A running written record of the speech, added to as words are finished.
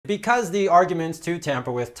Because the arguments to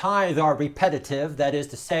tamper with tithe are repetitive, that is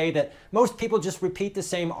to say that most people just repeat the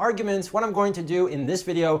same arguments, what I'm going to do in this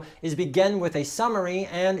video is begin with a summary,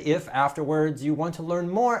 and if afterwards you want to learn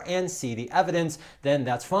more and see the evidence, then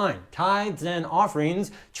that's fine. Tithes and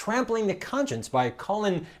Offerings, Trampling the Conscience by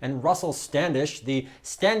Colin and Russell Standish. The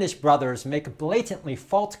Standish brothers make blatantly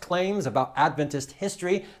false claims about Adventist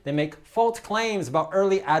history. They make false claims about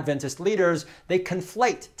early Adventist leaders. They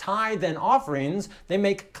conflate tithe and offerings. They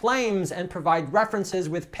make claims and provide references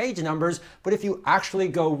with page numbers, but if you actually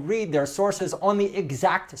go read their sources, on the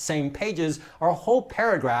exact same pages are whole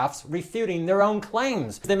paragraphs refuting their own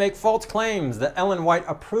claims. They make false claims that Ellen White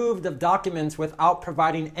approved of documents without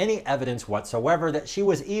providing any evidence whatsoever that she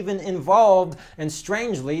was even involved, and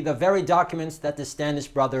strangely, the very documents that the Standish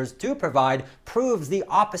brothers do provide proves the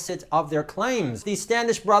opposite of their claims. The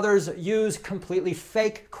Standish brothers use completely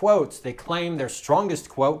fake quotes. They claim their strongest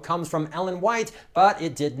quote comes from Ellen White, but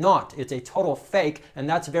it did not. It's a total fake, and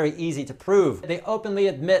that's very easy to prove. They openly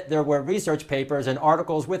admit there were research papers and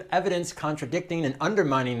articles with evidence contradicting and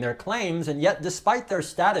undermining their claims, and yet despite their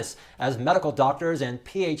status as medical doctors and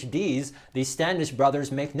PhDs, the Standish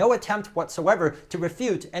brothers make no attempt whatsoever to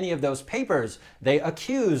refute any of those papers. They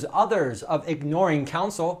accuse others of ignoring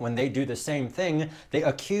counsel when they do the same thing. They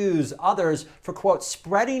accuse others for, quote,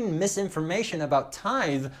 spreading misinformation about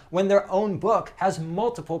tithe when their own book has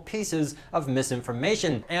multiple pieces of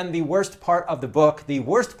misinformation. And the worst part of the book, the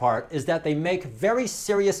worst part, is that they make very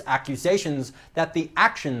serious accusations that the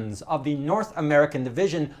actions of the North American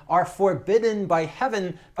division are forbidden by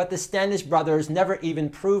heaven, but the Standish brothers never even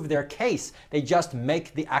prove their case. They just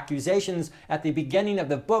make the accusations at the beginning of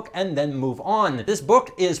the book and then move on. This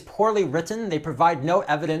book is poorly written. They provide no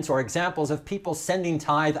evidence or examples of people sending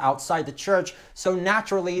tithe outside the church, so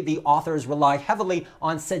naturally the authors rely heavily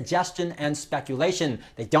on suggestion and speculation.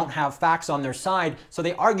 They don't have facts on their side, so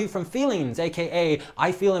they argue from feelings, aka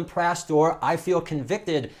I feel impressed or I feel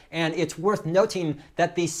convicted. And it's worth noting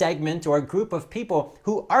that the segment or group of people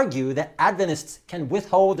who argue that Adventists can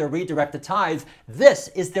withhold or redirect the tithe, this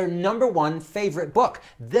is their #1 favorite book.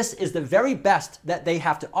 This is the very best that they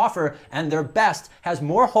have to offer, and their best has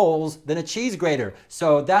more holes than a cheese grater.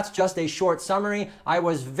 So that's just a short summary. I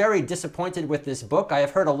was very disappointed with this book. I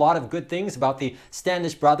have heard a lot of good things about the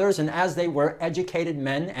Standish brothers, and as they were educated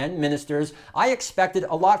men and ministers, I expected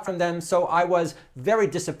a lot from them, so I was very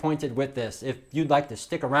disappointed with this. If you'd like to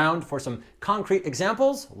stick around for some concrete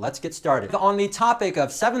examples, let's get started. On the topic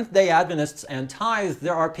of Seventh-day Adventists and tithe,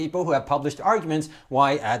 there are people who have published arguments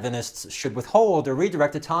why Adventists should withhold or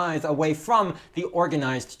redirect the tithe away from the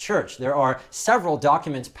organized church. There are several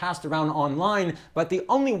documents passed around online, but the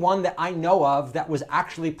only one that I know of that was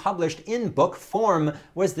actually published in book form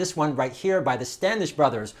was this one right here by the Standish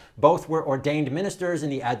brothers. Both were ordained ministers in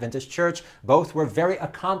the Adventist Church. Both were very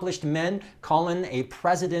accomplished men. Colin, a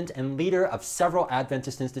president and leader of several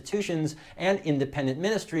Adventist institutions and independent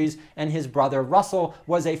ministries, and his brother Russell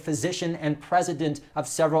was a physician and president of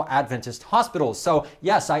several Adventist hospitals. So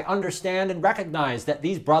yes, I understand and recognize that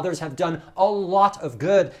these brothers have done a lot of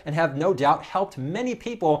good and have no doubt helped many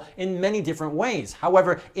people in many different ways.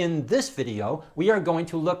 However, in this video, we are going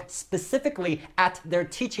to look specifically at their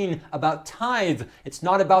teaching about tithe. It's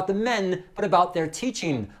not about the men, but about their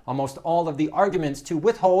teaching. Almost all of the arguments to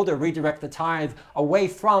withhold or redirect the tithe away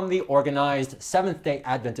from the organized Seventh-day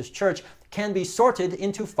Adventist Church can be sorted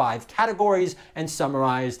into 5 categories and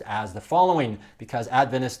summarized as the following. Because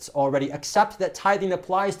Adventists already accept that tithing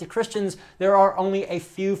applies to Christians, there are only a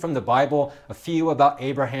few from the Bible, a few about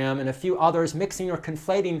Abraham, and a few others mixing or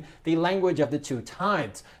conflating the language of the 2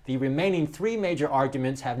 tithes. The remaining 3 major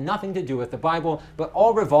arguments have nothing to do with the Bible, but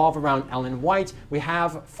all revolve around Ellen White. We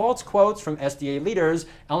have false quotes from SDA leaders,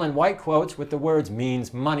 Ellen White quotes with the words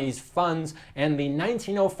means, monies, funds, and the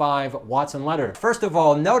 1905 Watson letter. First of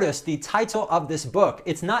all, notice the title of this book.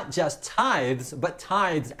 It's not just tithes, but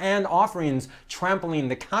tithes and offerings, trampling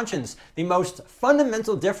the conscience. The most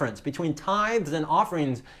fundamental difference between tithes and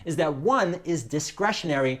offerings is that one is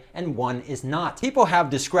discretionary and one is not. People have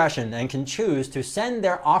discretion and can choose to send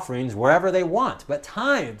their offerings wherever they want, but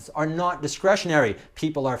tithes are not discretionary.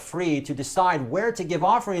 People are free to decide where to give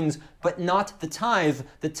offerings, but not the tithe.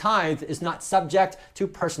 The tithe is not subject to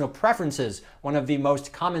personal preferences. One of the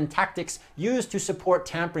most common tactics used to support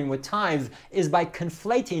tampering with tithe is by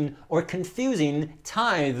conflating or confusing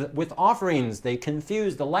tithe with offerings. They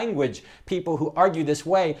confuse the language. People who argue this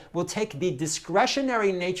way will take the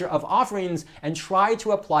discretionary nature of offerings and try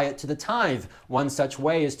to apply it to the tithe. One such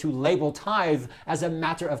way is to label tithe as a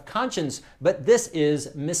matter of conscience, but this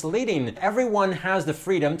is misleading. Everyone has the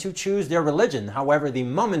freedom to choose their religion. However, the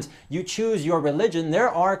moment you choose your religion, there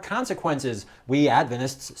are consequences. We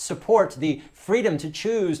Adventists support the freedom to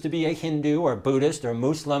choose to be a Hindu or Buddhist or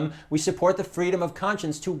Muslim. We support the freedom of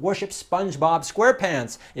conscience to worship SpongeBob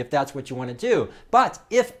SquarePants, if that's what you want to do. But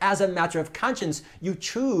if, as a matter of conscience, you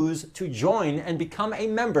choose to join and become a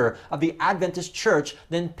member of the Adventist Church,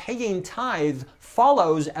 then paying tithe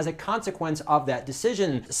follows as a consequence of that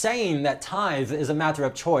decision. Saying that tithe is a matter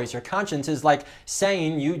of choice or conscience is like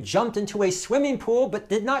saying you jumped into a swimming pool but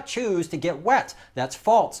did not choose to get wet. That's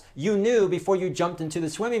false. You knew before you jumped into the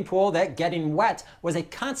swimming pool that getting wet was a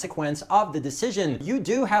consequence of the decision. You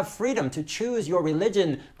do have freedom to choose your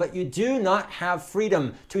religion, but you do not have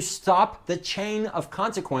freedom to stop the chain of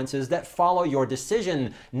consequences that follow your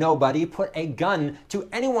decision. Nobody put a gun to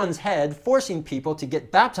anyone's head forcing people to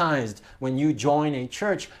get baptized. When you join a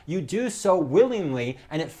church, you do so willingly,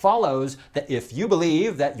 and it follows that if you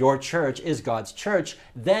believe that your church is God's church,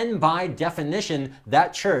 then by definition,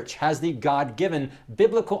 that church has the God-given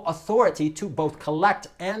biblical authority to both collect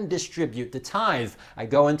and distribute the tithe. I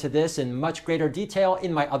go into this in much greater detail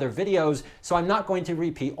in my other videos, so I'm not going to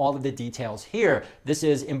repeat all of the details here. This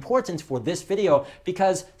is important for this video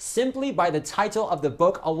because simply by the title of the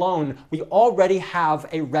book alone, we already have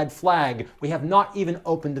a red flag. We have not even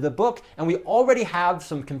opened the book, and we already have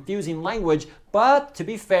some confusing language. But to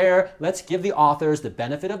be fair, let's give the authors the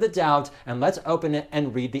benefit of the doubt and let's open it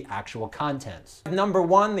and read the actual contents. Number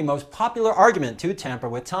one, the most popular argument to tamper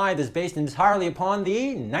with tithe is based entirely upon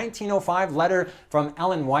the 1905 letter from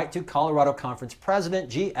Ellen White to Colorado Conference President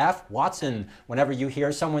G.F. Watson. Whenever you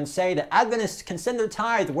hear someone say that Adventists can send their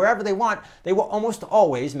tithe wherever they want, they will almost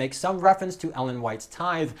always make some reference to Ellen White's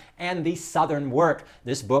tithe and the Southern work.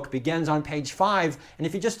 This book begins on page 5, and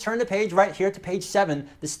if you just turn the page right here to page 7,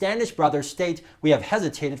 the Standish brothers state, "We have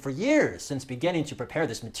hesitated for years since beginning to prepare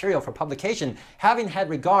this material for publication, having had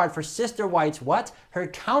regard for Sister White's what? Her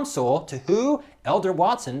counsel to who? Elder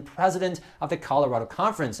Watson, president of the Colorado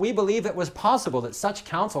Conference. We believe it was possible that such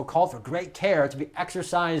counsel called for great care to be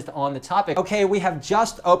exercised on the topic." Okay, we have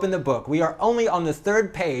just opened the book. We are only on the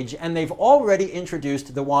 3rd page, and they've already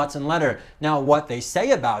introduced the Watson letter. Now, what they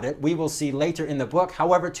say about it, we will see later in the book.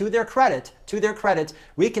 However, to their credit,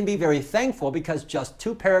 we can be very thankful because just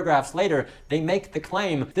 2 paragraphs later, they make the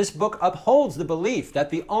claim, "This book upholds the belief that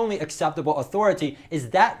the only acceptable authority is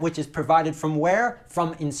that which is provided from where?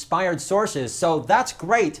 From inspired sources." So that's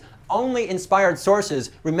great. Only inspired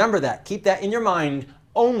sources. Remember that. Keep that in your mind.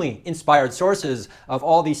 Only inspired sources. Of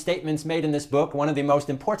all these statements made in this book, one of the most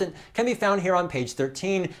important can be found here on page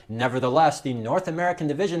 13. Nevertheless, the North American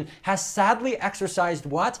division has sadly exercised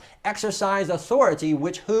what? Exercised authority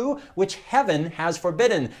which heaven has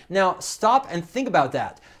forbidden. Now, stop and think about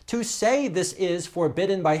that. To say this is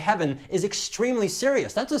forbidden by heaven is extremely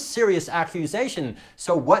serious. That's a serious accusation.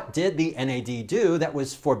 So what did the NAD do that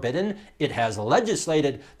was forbidden? It has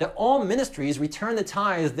legislated that all ministries return the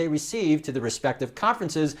tithes they receive to the respective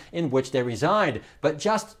conferences in which they reside. But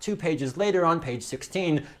just 2 pages later on page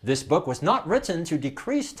 16, this book was not written to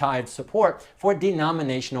decrease tithe support for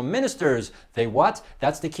denominational ministers. They what?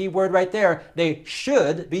 That's the key word right there. They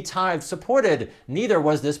should be tithe supported. Neither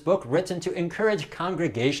was this book written to encourage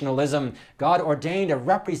congregational. God ordained a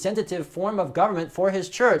representative form of government for his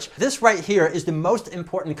church. This right here is the most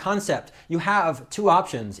important concept. You have 2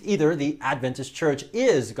 options. Either the Adventist Church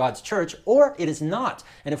is God's church or it is not.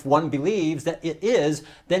 And if one believes that it is,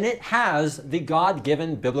 then it has the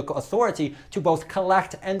God-given biblical authority to both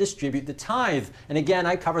collect and distribute the tithe. And again,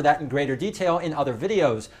 I cover that in greater detail in other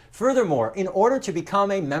videos. Furthermore, in order to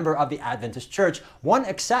become a member of the Adventist Church, one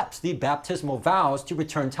accepts the baptismal vows to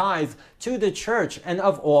return tithe to the church, and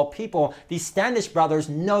of all people, the Standish brothers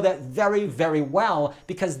know that very, very well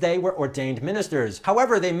because they were ordained ministers.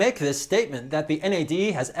 However, they make this statement that the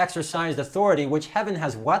NAD has exercised authority which heaven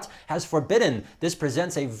has what? Has forbidden. This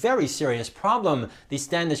presents a very serious problem. The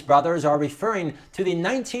Standish brothers are referring to the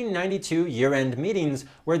 1992 year-end meetings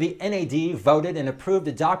where the NAD voted and approved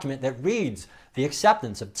a document that reads, "The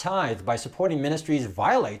acceptance of tithe by supporting ministries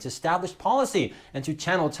violates established policy, and to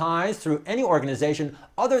channel tithes through any organization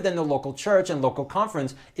other than the local church and local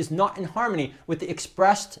conference is not in harmony with the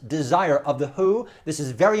expressed desire of the who?" This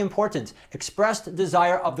is very important. Expressed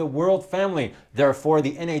desire of the world family. Therefore,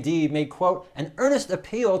 the NAD made, quote, "an earnest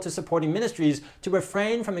appeal to supporting ministries to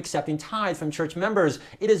refrain from accepting tithe from church members."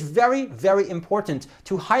 It is very, very important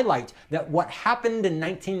to highlight that what happened in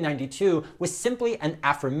 1992 was simply an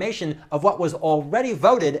affirmation of what was already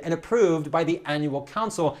voted and approved by the annual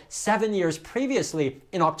council 7 years previously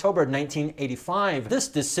in October 1985. This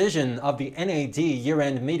decision of the NAD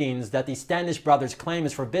year-end meetings that the Standish brothers claim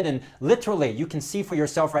is forbidden, literally, you can see for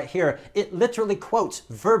yourself right here, it literally quotes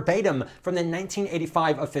verbatim from the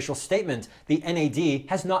 1985 official statement. The NAD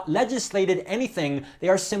has not legislated anything. They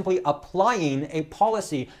are simply applying a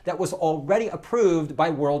policy that was already approved by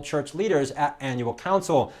world church leaders at annual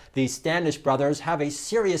council. The Standish brothers have a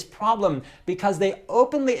serious problem because they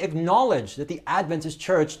openly acknowledge that the Adventist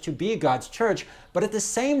Church to be God's church, but at the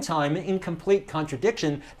same time, in complete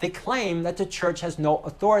contradiction, they claim that the church has no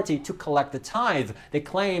authority to collect the tithe. They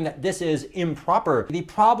claim that this is improper. The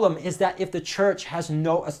problem is that if the church has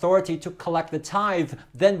no authority to collect the tithe,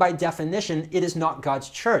 then by definition, it is not God's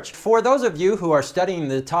church. For those of you who are studying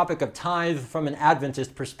the topic of tithe from an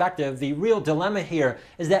Adventist perspective, the real dilemma here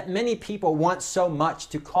is that many people want so much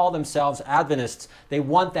to call themselves Adventists. They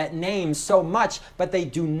want that name so much, but they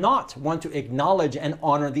do not want to acknowledge and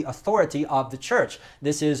honor the authority of the church.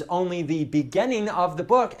 This is only the beginning of the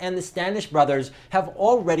book, and the Standish brothers have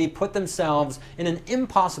already put themselves in an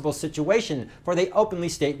impossible situation, for they openly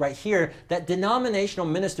state right here that denominational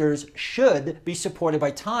ministers should be supported by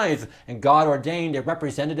tithe, and God ordained a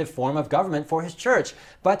representative form of government for his church.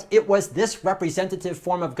 But it was this representative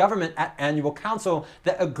form of government at annual council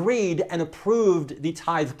that agreed and approved the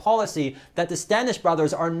tithe policy that the Standish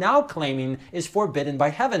brothers are now claiming is forbidden by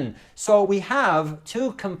heaven. So we have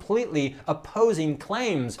two completely opposing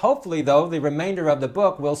claims. Hopefully, though, the remainder of the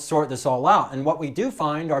book will sort this all out, and what we do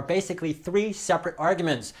find are basically three separate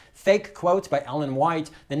arguments: fake quotes by Ellen White,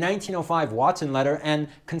 the 1905 Watson letter, and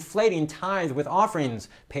conflating tithe with offerings.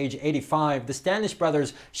 Page 85. The Standish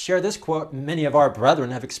brothers share this quote. Many of our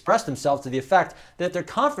brethren have expressed themselves to the effect that if their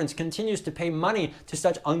conference continues to pay money to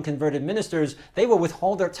such unconverted ministers, they will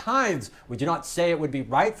withhold their tithes. We do not say it would be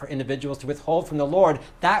right for individuals to withhold from the Lord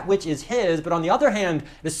that which is his, but on the other hand,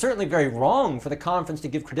 it is certainly very wrong for the conference to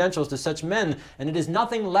give credentials to such men, and it is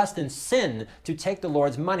nothing less than sin to take the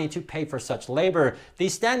Lord's money to pay for such labor. The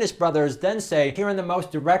Standish brothers then say, here in the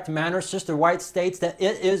most direct manner, Sister White states that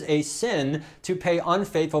it is a sin to pay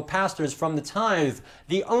unfaithful pastors from the tithe.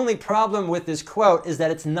 The only problem with this quote is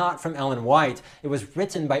that it's not from Ellen White. It was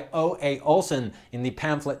written by O.A. Olsen in the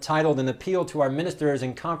pamphlet titled An Appeal to Our Ministers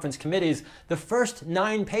and Conference Committees. The first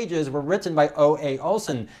 9 pages were written by O.A.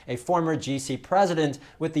 Olsen, a former GC president,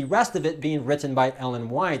 with the rest of it being written by Ellen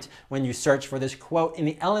White. When you search for this quote in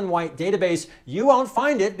the Ellen White database, you won't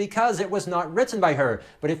find it because it was not written by her.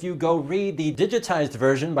 But if you go read the digitized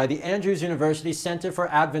version by the Andrews University Center for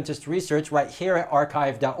Adventist Research right here at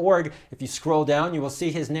archive.org, if you scroll down, you will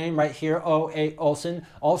see his name right here, O.A. Olsen.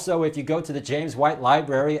 Also, if you go to the James White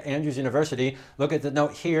Library at Andrews University, look at the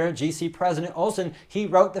note here, GC President Olsen, he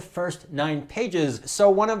wrote the first 9 pages. So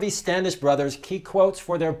one of the Standish brothers' key quotes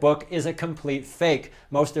for their book is a complete fake.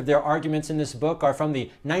 Most of their arguments in this book are from the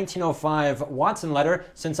 1905 Watson letter.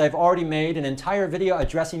 Since I've already made an entire video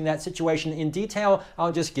addressing that situation in detail,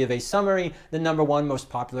 I'll just give a summary. The number one most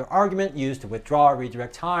popular argument used to withdraw or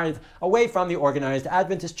redirect tithe away from the organized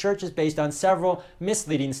Adventist Church is based on several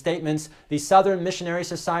misleading statements. The Southern Missionary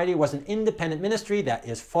Society was an independent ministry. That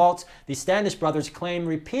is false. The Standish brothers claim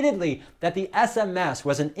repeatedly that the SMS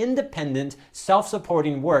was an independent,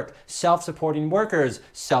 self-supporting work, self-supporting workers,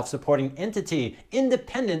 self-supporting entity,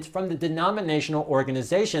 independent from the denominational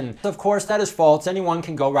organization. Of course, that is false. Anyone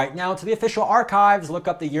can go right now to the official archives, look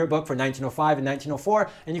up the yearbook for 1905 and 1904,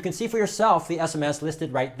 and you can see for yourself the SMS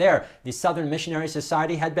listed right there. The Southern Missionary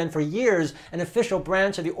Society had been for years an official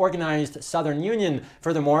branch of the organized Southern Union.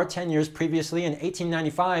 Furthermore, 10 years previously, in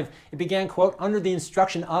 1895, it began, quote, under the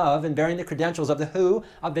instruction of and bearing the credentials of the who?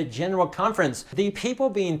 Of the General Conference. The people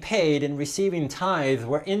being paid and receiving tithe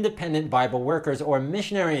were independent Bible workers or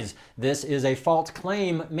missionaries. This is a false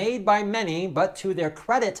claim made by many, but to their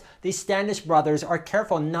credit, the Standish brothers are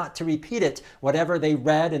careful not to repeat it. Whatever they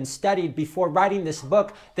read and studied before writing this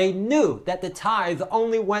book, they knew that the tithe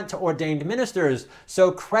only went to ordained ministers.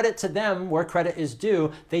 So credit to them where credit is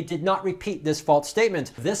due. They did not repeat this false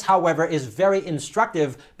statement. This, however, is very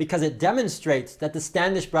instructive because it demonstrates that the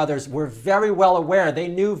Standish brothers were very well aware. They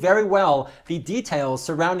knew very well the details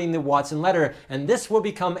surrounding the Watson letter, and this will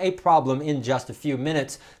become a problem in just a few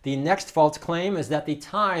minutes. The next false claim is that the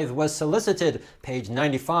tithe was solicited. Page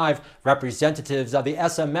 95, representatives of the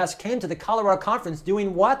SMS came to the Colorado Conference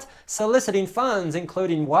doing what? Soliciting funds,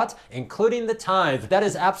 including what? Including the tithe. That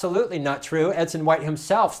is absolutely not true. Edson White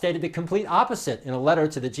himself stated the complete opposite. In a letter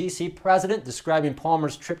to the GC president describing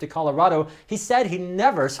Palmer's trip to Colorado, he said he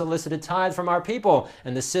never solicited tithe from our people,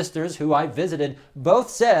 and the sisters who I visited both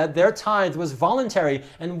said their tithe was voluntary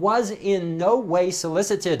and was in no way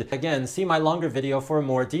solicited. Again, see my longer video for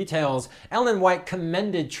more details. Ellen White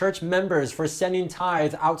commended church members for sending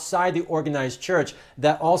tithe outside the organized church.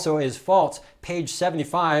 That also is false. Page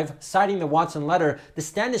 75, citing the Watson letter, the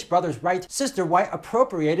Standish brothers write, Sister White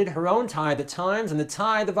appropriated her own tithe at times and the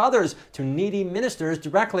tithe of others to needy ministers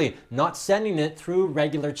directly, not sending it through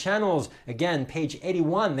regular channels. Again, page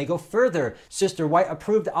 81, they go further. Sister White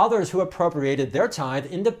approved others who appropriated their tithe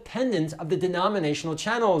independent of the denominational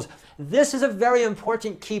channels. This is a very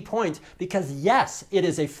important key point because yes, it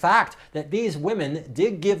is a fact that these women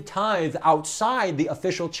did give tithe outside the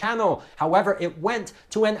official channel. However, it went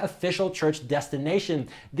to an official church destination.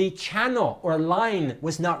 The channel or line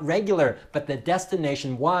was not regular, but the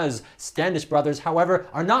destination was. Standish brothers, however,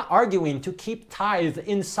 are not arguing to keep tithe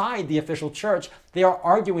inside the official church. They are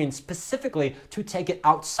arguing specifically to take it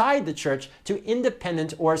outside the church to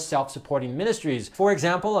independent or self-supporting ministries. For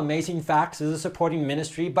example, Amazing Facts is a supporting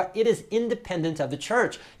ministry, but it is independent of the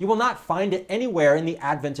church. You will not find it anywhere in the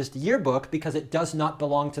Adventist Yearbook because it does not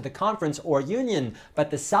belong to the conference or union.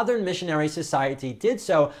 But the Southern Missionary Society did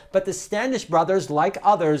so, but the Standish brothers, like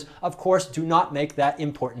others, of course, do not make that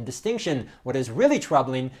important distinction. What is really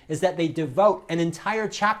troubling is that they devote an entire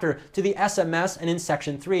chapter to the SMS, and in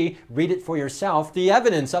section 3, read it for yourself, the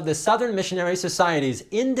evidence of the Southern Missionary Society's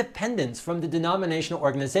independence from the denominational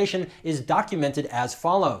organization is documented as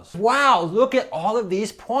follows. Wow, look at all of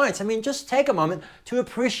these points. I mean, just take a moment to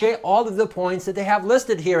appreciate all of the points that they have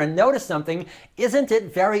listed here and notice something. Isn't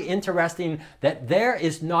it very interesting that there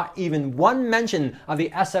is not even one mention of the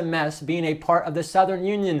SMS being a part of the Southern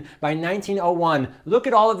Union by 1901? Look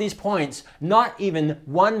at all of these points. Not even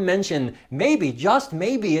one mention. Maybe, just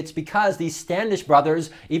maybe, it's because these Standish brothers,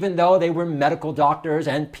 even though they were medical doctors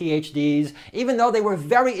and PhDs, even though they were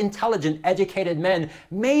very intelligent, educated men,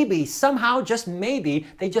 maybe, somehow, just maybe,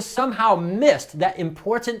 they just somehow missed that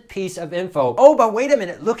important piece of info. Oh, but wait a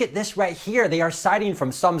minute, look at this right here. They are citing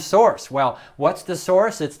from some source. Well, what's the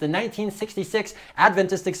source? It's the 1966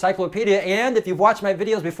 Adventist Encyclopedia, and if you've watched my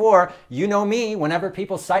videos before, you know me, whenever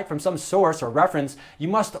people cite from some source or reference, you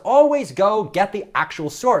must always go get the actual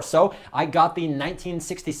source. So I got the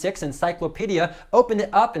 1966 Encyclopedia, opened it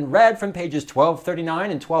up and read from pages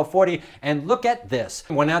 1239 and 1240, and look at this.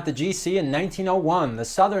 When at the GC in 1901, the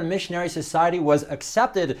Southern Missionary Society was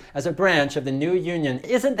accepted as a branch of the new union.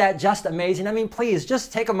 Isn't that just amazing? I mean, please,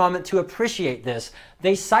 just take a moment to appreciate this.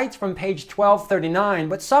 They cite from page 1239,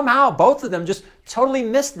 but somehow both of them just totally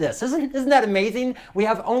missed this. Isn't that amazing? We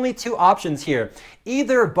have only two options here.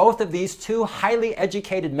 Either both of these two highly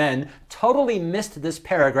educated men totally missed this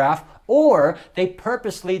paragraph, or they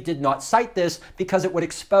purposely did not cite this because it would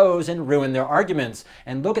expose and ruin their arguments.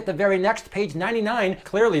 And look at the very next page 99.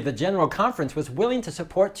 Clearly, the General Conference was willing to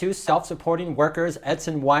support two self-supporting workers,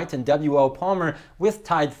 Edson White and W.O. Palmer, with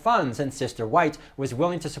tithe funds, and Sister White was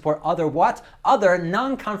willing to support other what? Other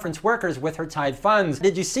non-conference workers with her tithe funds.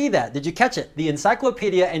 Did you see that? Did you catch it? The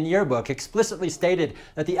Encyclopedia and Yearbook explicitly stated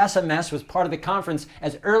that the SMS was part of the conference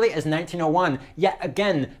as early as 1901. Yet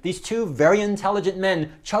again, these two very intelligent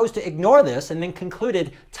men chose to ignore this and then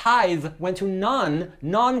concluded tithe went to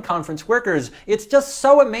non-conference workers. It's just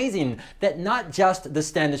so amazing that not just the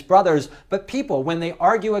Standish brothers, but people, when they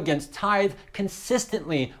argue against tithe,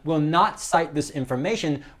 consistently will not cite this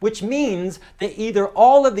information, which means that either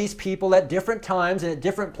all of these people at different times and at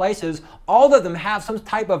different places, all of them have some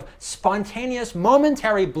type of spontaneous,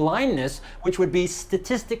 momentary blindness, which would be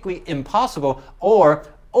statistically impossible, or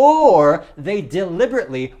they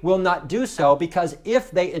deliberately will not do so because if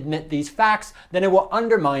they admit these facts, then it will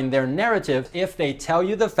undermine their narrative. If they tell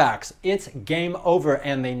you the facts, it's game over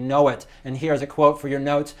and they know it. And here's a quote for your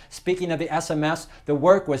notes. Speaking of the SMS, the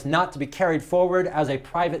work was not to be carried forward as a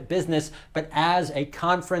private business, but as a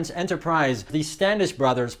conference enterprise. The Standish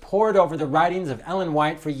brothers pored over the writings of Ellen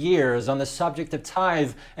White for years on the subject of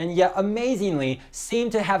tithe, and yet amazingly seem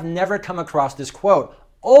to have never come across this quote.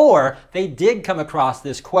 Or they did come across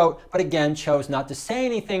this quote, but again chose not to say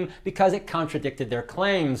anything because it contradicted their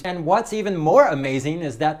claims. And what's even more amazing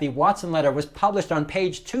is that the Watson letter was published on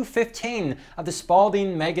page 215 of the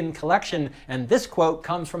Spalding-Megan collection, and this quote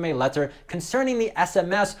comes from a letter concerning the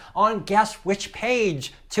SMS on guess which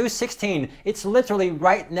page? 216. It's literally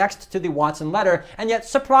right next to the Watson letter, and yet,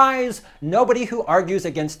 surprise, nobody who argues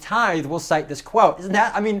against tithe will cite this quote. Isn't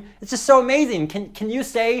that, I mean, it's just so amazing. Can you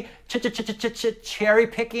say cherry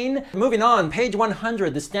picking? Moving on, page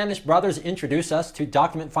 100, the Standish brothers introduce us to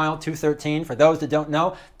document file 213. For those that don't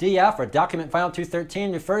know, DF, or document file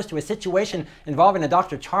 213, refers to a situation involving a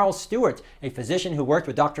Dr. Charles Stewart, a physician who worked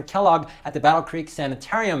with Dr. Kellogg at the Battle Creek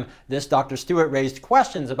Sanitarium. This Dr. Stewart raised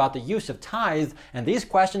questions about the use of tithe, and these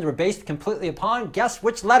questions were based completely upon, guess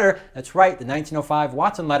which letter? That's right, the 1905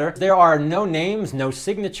 Watson letter. There are no names, no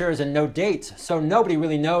signatures, and no dates, so nobody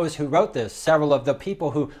really knows who wrote this. Several of the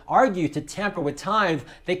people who argue to tamper with tithe,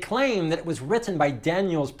 they claim that it was written by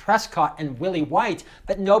Daniels, Prescott, and Willie White,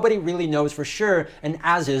 but nobody really knows for sure, and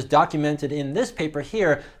as is documented in this paper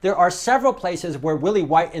here, there are several places where Willie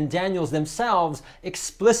White and Daniels themselves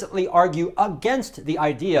explicitly argue against the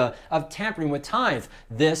idea of tampering with tithe.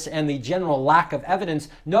 This and the general lack of evidence,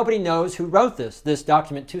 nobody knows who wrote this. This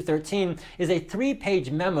document 213 is a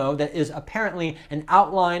 3-page memo that is apparently an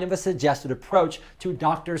outline of a suggested approach to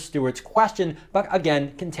Dr. Stewart's question, but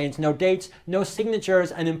again contains no dates, no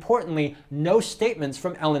signatures, and importantly, no statements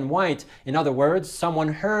from Ellen White. In other words, someone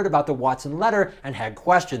heard about the Watson letter and had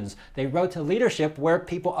questions. They wrote to leadership where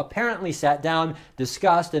people apparently sat down,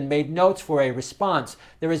 discussed, and made notes for a response.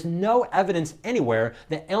 There is no evidence anywhere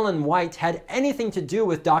that Ellen White had anything to do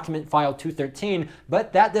with document file 213,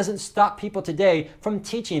 but that doesn't stop people today from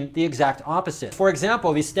teaching the exact opposite. For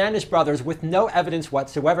example, the Standish brothers, with no evidence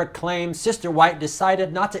whatsoever, claim Sister White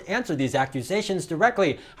decided not to answer these accusations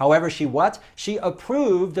directly. However, she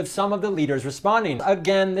approved of some of the leaders responding.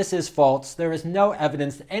 Again, this is false. There is no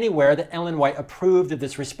evidence anywhere that Ellen White approved of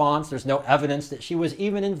this response. There's no evidence that she was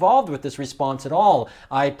even involved with this response at all.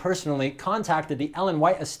 I personally contacted the Ellen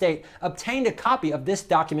White estate, obtained a copy of this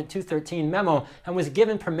document 213 memo, and was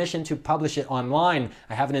given permission to publish it online.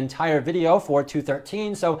 I have an entire video for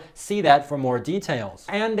 213, so see that for more details.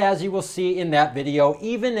 And as you will see in that video,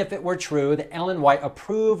 even if it were true that Ellen White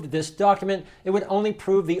approved this document, it would only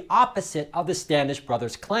prove the opposite of the Standish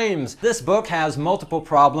brothers' claims. This book has multiple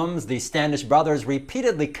problems. The Standish brothers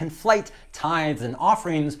repeatedly conflate tithes and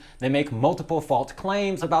offerings. They make multiple false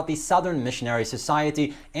claims about the Southern Missionary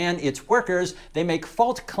Society and its workers. They make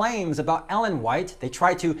false claims about Ellen White. They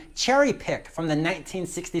try to cherry pick from the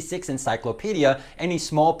 1966 encyclopedia any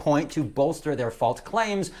small point to bolster their false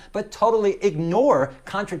claims, but totally ignore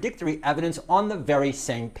contradictory evidence on the very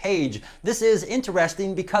same page. This is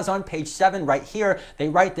interesting because on page 7 right here, they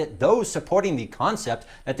write that those supporting the concept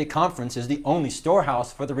that the conference is the only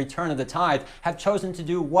storehouse for the return of the tithe have chosen to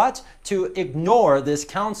do what? To ignore this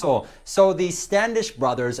counsel. So the Standish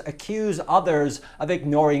brothers accuse others of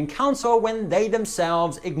ignoring counsel when they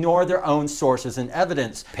themselves ignore their own sources and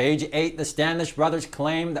evidence. Page 8, the Standish brothers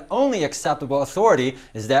claim the only acceptable authority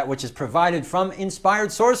is that which is provided from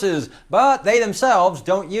inspired sources, but they themselves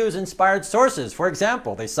don't use inspired sources. For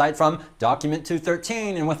example, they cite from document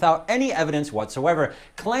 213 and without any evidence whatsoever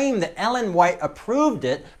claim that Ellen White approved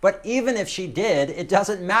it, but even if she did, it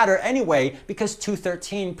doesn't matter anyway because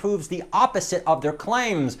 213 proves the opposite of their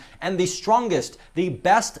claims. And the strongest, the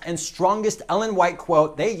best and strongest Ellen White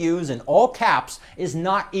quote they use in all caps is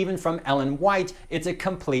not even from Ellen White, it's a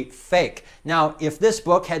complete fake. Now, if this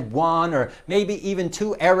book had one or maybe even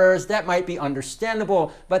 2 errors, that might be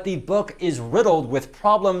understandable, but the book is riddled with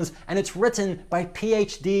problems and it's written by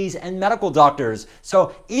PhDs and medical doctors.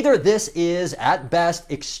 So either this is, at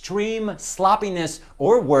best, extreme sloppiness,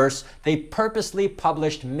 or worse, they purposely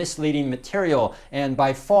published misleading material. And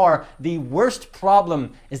by far, the worst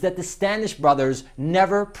problem is that the Standish brothers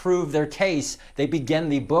never prove their case. They begin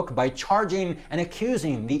the book by charging and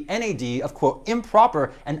accusing the NAD of, quote,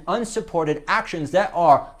 improper and unsupported actions that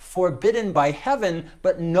are forbidden by heaven,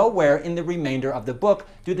 but nowhere in the remainder of the book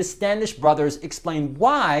do the Standish brothers explain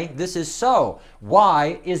why this is so.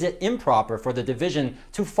 Why is it improper for the division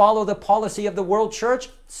to follow the policy of the world church?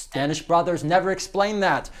 Standish brothers never explain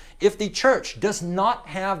that. If the church does not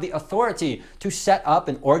have the authority to set up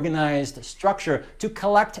an organized structure to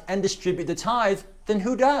collect and distribute the tithe, then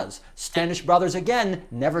who does? Standish brothers again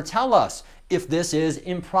never tell us. If this is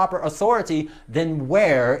improper authority, then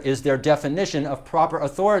where is their definition of proper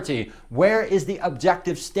authority? Where is the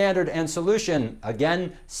objective standard and solution?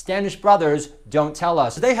 Again, Standish brothers don't tell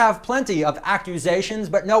us. They have plenty of accusations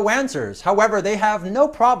but no answers. However, they have no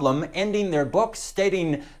problem ending their book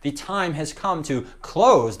stating the time has come to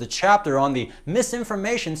close the chapter on the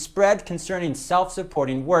misinformation spread concerning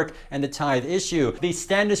self-supporting work and the tithe issue. The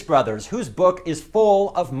Standish brothers, whose book is full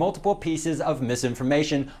of multiple pieces of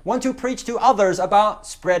misinformation, want to preach to others about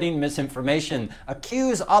spreading misinformation,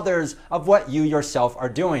 accuse others of what you yourself are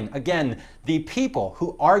doing. Again, the people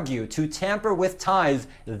who argue to tamper with tithes,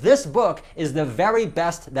 this book is the very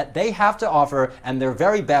best that they have to offer, and their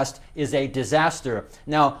very best is a disaster.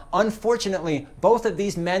 Now, unfortunately, both of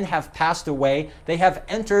these men have passed away. They have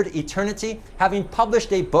entered eternity, having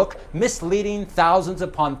published a book misleading thousands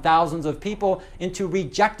upon thousands of people into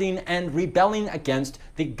rejecting and rebelling against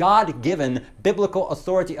the God-given biblical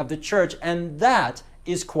authority of the church, and that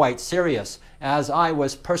is quite serious. As I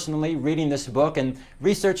was personally reading this book and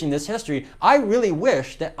researching this history, I really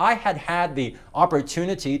wish that I had had the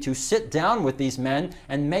opportunity to sit down with these men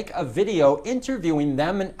and make a video interviewing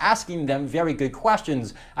them and asking them very good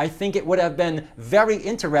questions. I think it would have been very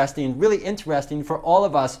interesting, really interesting for all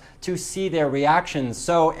of us to see their reactions.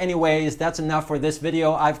 So anyways, that's enough for this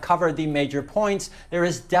video. I've covered the major points. There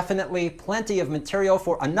is definitely plenty of material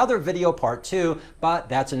for another video, part 2, but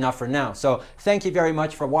that's enough for now. So thank you very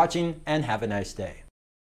much for watching and have a nice day.